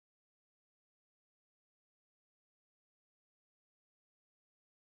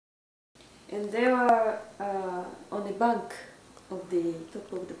and they were on the bank of the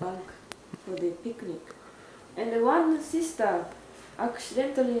top of the bank for the picnic. And one sister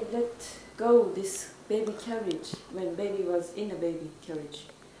accidentally let go this baby carriage when baby was in a baby carriage,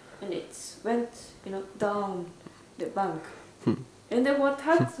 and it went, down the bank. And then what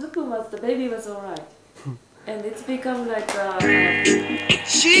happened was the baby was alright, and it's become like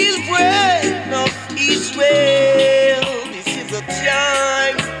she's bred of Israel. This is a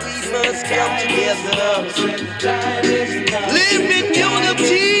time we must come together. Live in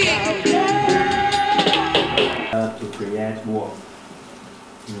unity. To create work.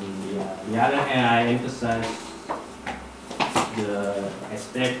 The other hand, I emphasize the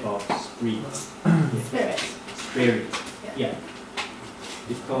aspect of spirit. Yeah.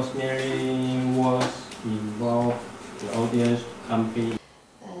 Because many works involve the audience company.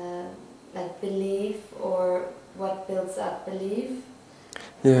 Like belief, or what builds up belief,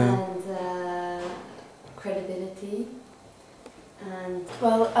 and credibility. And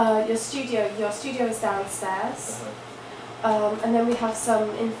well, your studio is downstairs, and then we have some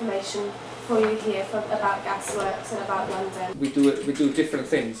information for you here about Gasworks and about London. We do different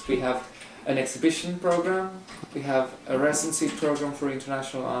things. We have an exhibition program, we have a residency program for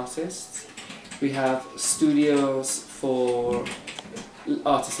international artists, we have studios for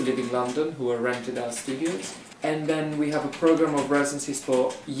artists who live in London who are rented our studios, and then we have a program of residencies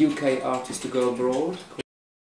for UK artists to go abroad.